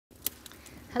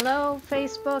Hello,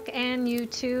 Facebook and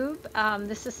YouTube.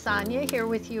 This is Sonja here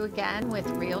with you again with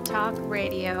Real Talk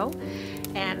Radio,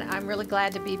 and I'm really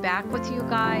glad to be back with you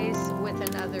guys with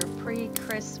another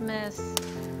pre-Christmas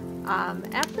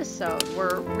episode.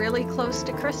 We're really close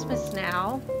to Christmas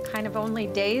now, kind of only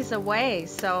days away,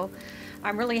 so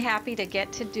I'm really happy to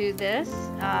get to do this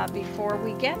before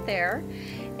we get there.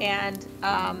 And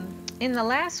in the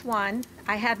last one,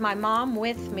 I had my mom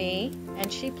with me,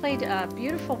 and she played a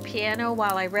beautiful piano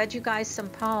while I read you guys some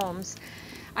poems.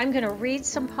 I'm going to read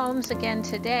some poems again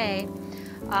today,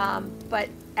 but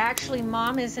actually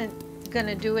Mom isn't going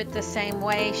to do it the same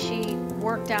way. She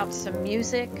worked out some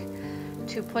music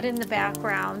to put in the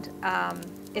background.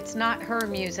 It's not her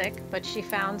music, but she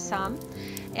found some.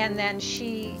 And then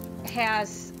she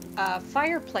has a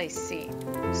fireplace scene.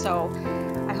 So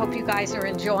I hope you guys are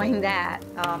enjoying that.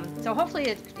 So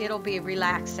hopefully it'll be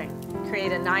relaxing,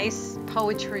 create a nice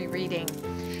poetry reading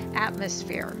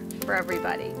atmosphere for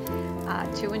everybody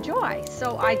to enjoy.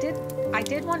 So I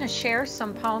did want to share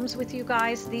some poems with you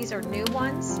guys. These are new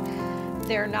ones.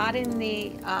 They're not in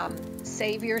the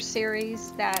Savior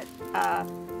series that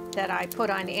I put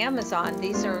on Amazon.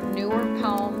 These are newer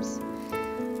poems.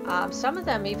 Some of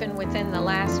them even within the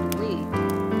last week,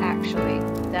 actually,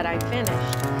 that I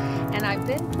finished. And I've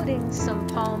been putting some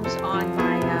poems on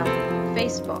my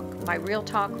Facebook, my Real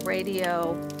Talk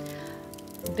Radio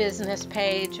business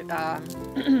page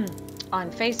on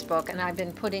Facebook, and I've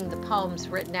been putting the poems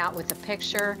written out with a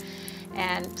picture,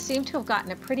 and seem to have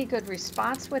gotten a pretty good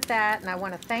response with that. And I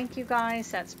want to thank you guys.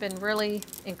 That's been really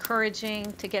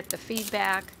encouraging to get the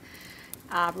feedback.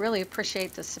 Really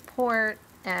appreciate the support,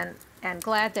 and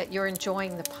glad that you're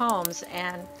enjoying the poems.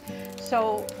 And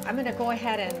so I'm going to go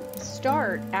ahead and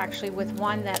start actually with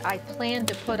one that I plan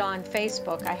to put on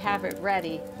Facebook. I have it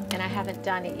ready and I haven't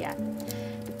done it yet.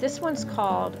 But this one's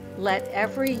called Let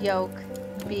Every Yoke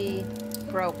Be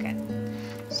Broken.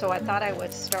 So I thought I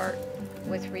would start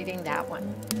with reading that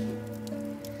one.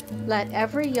 Let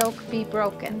every yoke be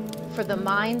broken, for the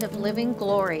mind of living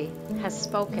glory has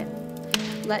spoken.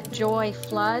 Let joy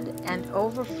flood and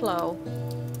overflow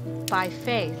by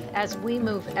faith as we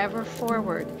move ever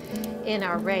forward in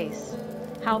our race.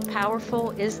 How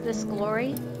powerful is this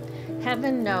glory?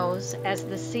 Heaven knows as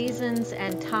the seasons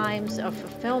and times of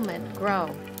fulfillment grow.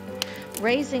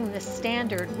 Raising the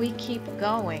standard, we keep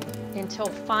going until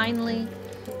finally,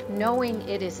 knowing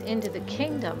it is into the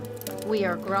kingdom, we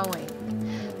are growing.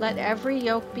 Let every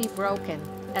yoke be broken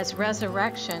as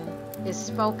resurrection is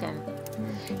spoken,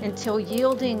 until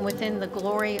yielding within the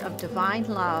glory of divine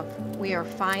love, we are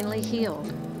finally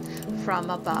healed from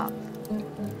above.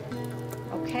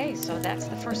 Okay, so that's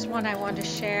the first one I wanted to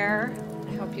share.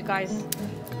 I hope you guys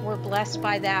were blessed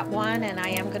by that one, and I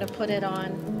am going to put it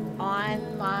on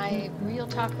my Real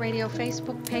Talk Radio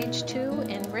Facebook page too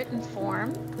in written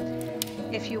form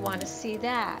if you want to see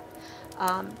that.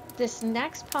 This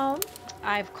next poem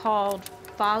I've called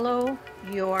Follow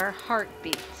Your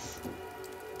Heartbeats.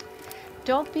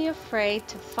 Don't be afraid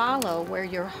to follow where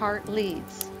your heart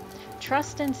leads.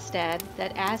 Trust instead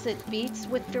that as it beats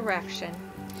with direction,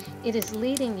 it is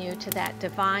leading you to that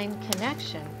divine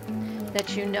connection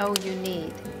that you know you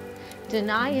need.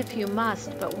 Deny if you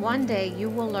must, but one day you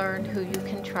will learn who you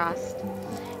can trust.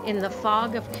 In the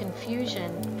fog of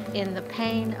confusion, in the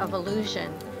pain of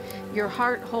illusion, your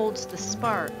heart holds the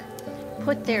spark,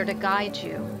 put there to guide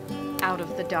you out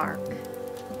of the dark.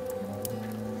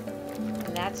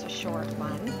 And that's a short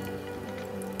one.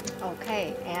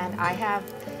 Okay, and I have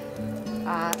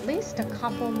at least a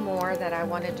couple more that I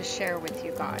wanted to share with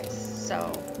you guys.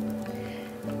 So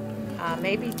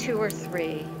maybe two or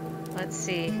three. Let's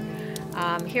see.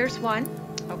 Here's one.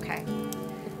 Okay,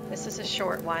 this is a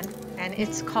short one, and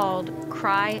it's called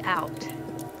Cry Out.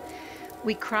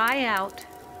 We cry out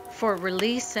for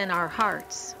release in our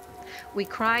hearts. We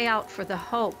cry out for the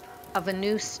hope of a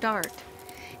new start.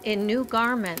 In new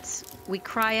garments, we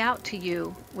cry out to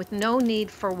you with no need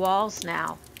for walls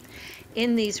now.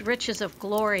 In these riches of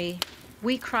glory,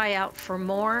 we cry out for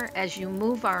more as you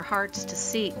move our hearts to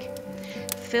seek,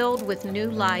 filled with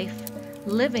new life,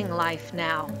 living life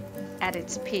now at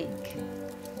its peak.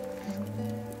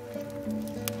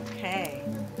 Okay,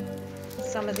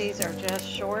 some of these are just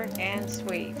short and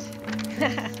sweet.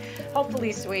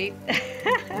 Hopefully sweet.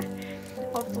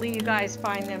 Hopefully you guys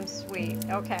find them sweet.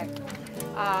 Okay.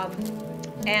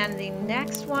 And the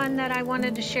next one that I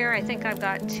wanted to share, I think I've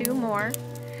got two more.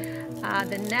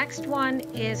 The next one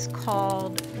is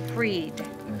called Freed.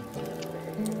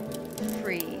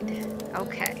 Freed.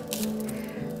 Okay.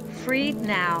 Freed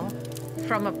now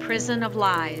from a prison of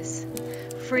lies.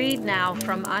 Freed now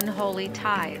from unholy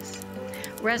ties.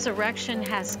 Resurrection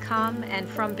has come, and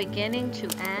from beginning to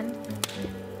end,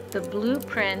 the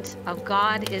blueprint of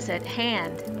God is at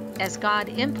hand as God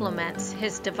implements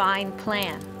his divine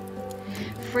plan.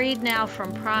 Freed now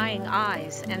from prying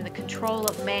eyes and the control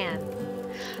of man,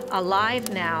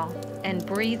 alive now and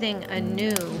breathing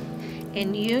anew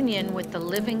in union with the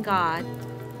living God,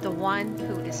 the one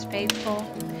who is faithful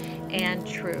and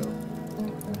true.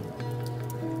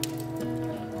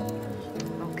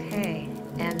 Okay,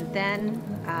 and then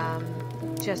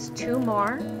just two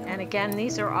more, and again,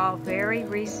 these are all very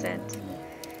recent.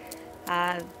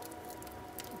 I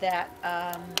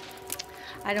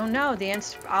don't know,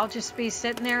 I'll just be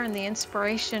sitting there and the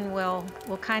inspiration will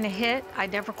kind of hit. I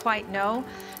never quite know,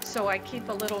 so I keep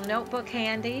a little notebook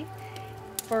handy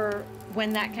for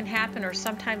when that can happen, or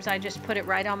sometimes I just put it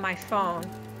right on my phone,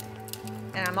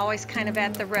 and I'm always kind of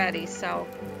at the ready. So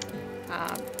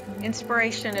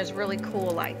inspiration is really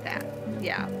cool like that.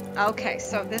 Yeah. Okay,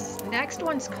 so this next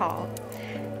one's called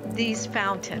These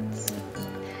Fountains.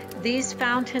 These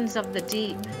fountains of the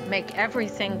deep make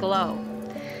everything glow.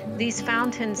 These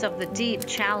fountains of the deep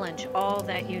challenge all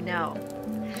that you know.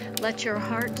 Let your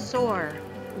heart soar,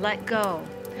 let go.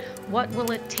 What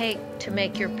will it take to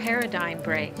make your paradigm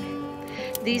break?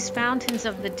 These fountains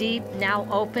of the deep now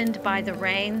opened by the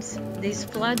rains, these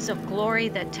floods of glory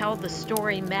that tell the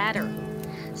story matter.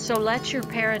 So let your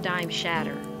paradigm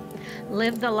shatter.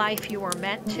 Live the life you are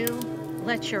meant to.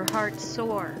 Let your heart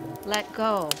soar, let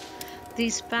go.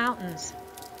 These fountains,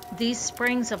 these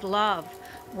springs of love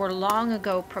were long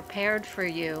ago prepared for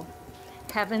you,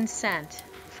 heaven sent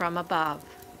from above.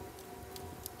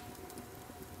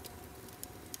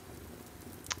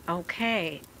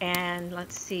 Okay, and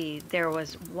let's see, there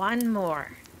was one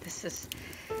more. This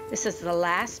is the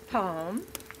last poem,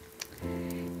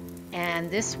 and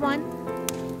this one,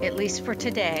 at least for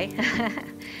today,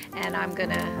 and I'm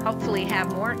gonna hopefully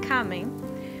have more coming,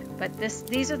 but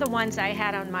these are the ones I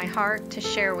had on my heart to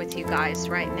share with you guys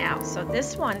right now. So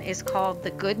this one is called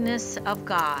The Goodness of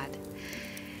God.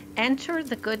 Enter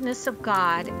the goodness of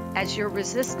God as your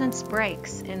resistance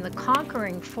breaks in the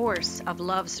conquering force of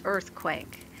love's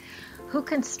earthquake. Who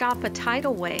can stop a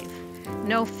tidal wave?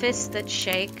 No fists that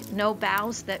shake, no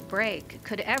bows that break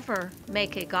could ever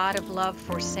make a God of love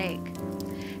forsake.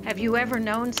 Have you ever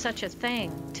known such a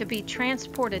thing, to be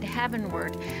transported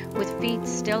heavenward with feet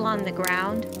still on the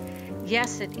ground?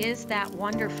 Yes, it is that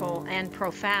wonderful and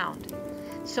profound.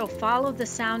 So follow the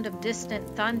sound of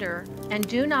distant thunder, and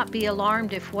do not be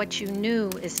alarmed if what you knew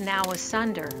is now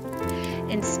asunder.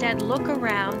 Instead, look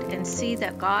around and see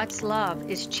that God's love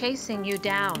is chasing you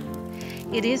down.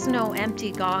 It is no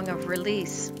empty gong of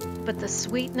release, but the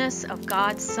sweetness of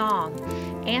God's song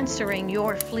answering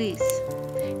your fleece.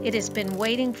 It has been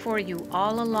waiting for you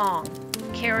all along,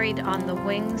 carried on the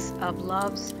wings of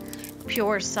love's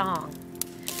pure song.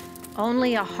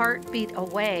 Only a heartbeat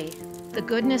away, the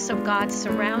goodness of God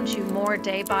surrounds you more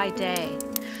day by day.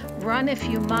 Run if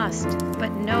you must,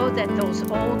 but know that those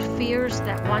old fears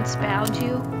that once bound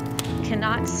you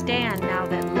cannot stand now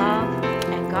that love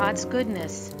and God's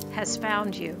goodness has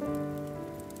found you.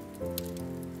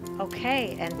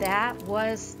 Okay, and that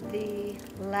was the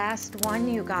last one,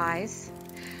 you guys.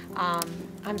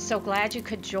 I'm so glad you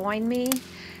could join me,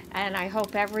 and I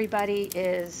hope everybody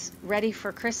is ready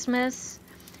for Christmas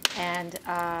and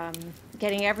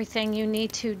getting everything you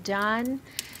need to done.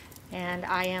 And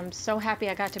I am so happy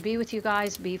I got to be with you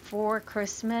guys before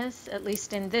Christmas, at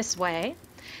least in this way.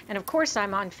 And of course,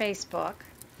 I'm on Facebook,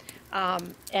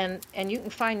 and you can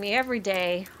find me every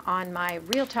day on my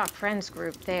Real Talk Friends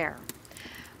group there.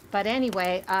 But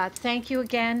anyway, thank you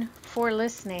again for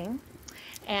listening.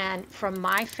 And from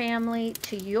my family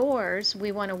to yours,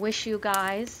 we want to wish you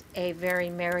guys a very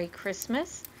Merry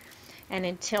Christmas. And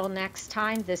until next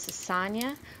time, this is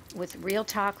Sonja with Real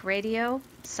Talk Radio,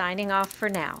 signing off for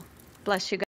now. Bless you guys.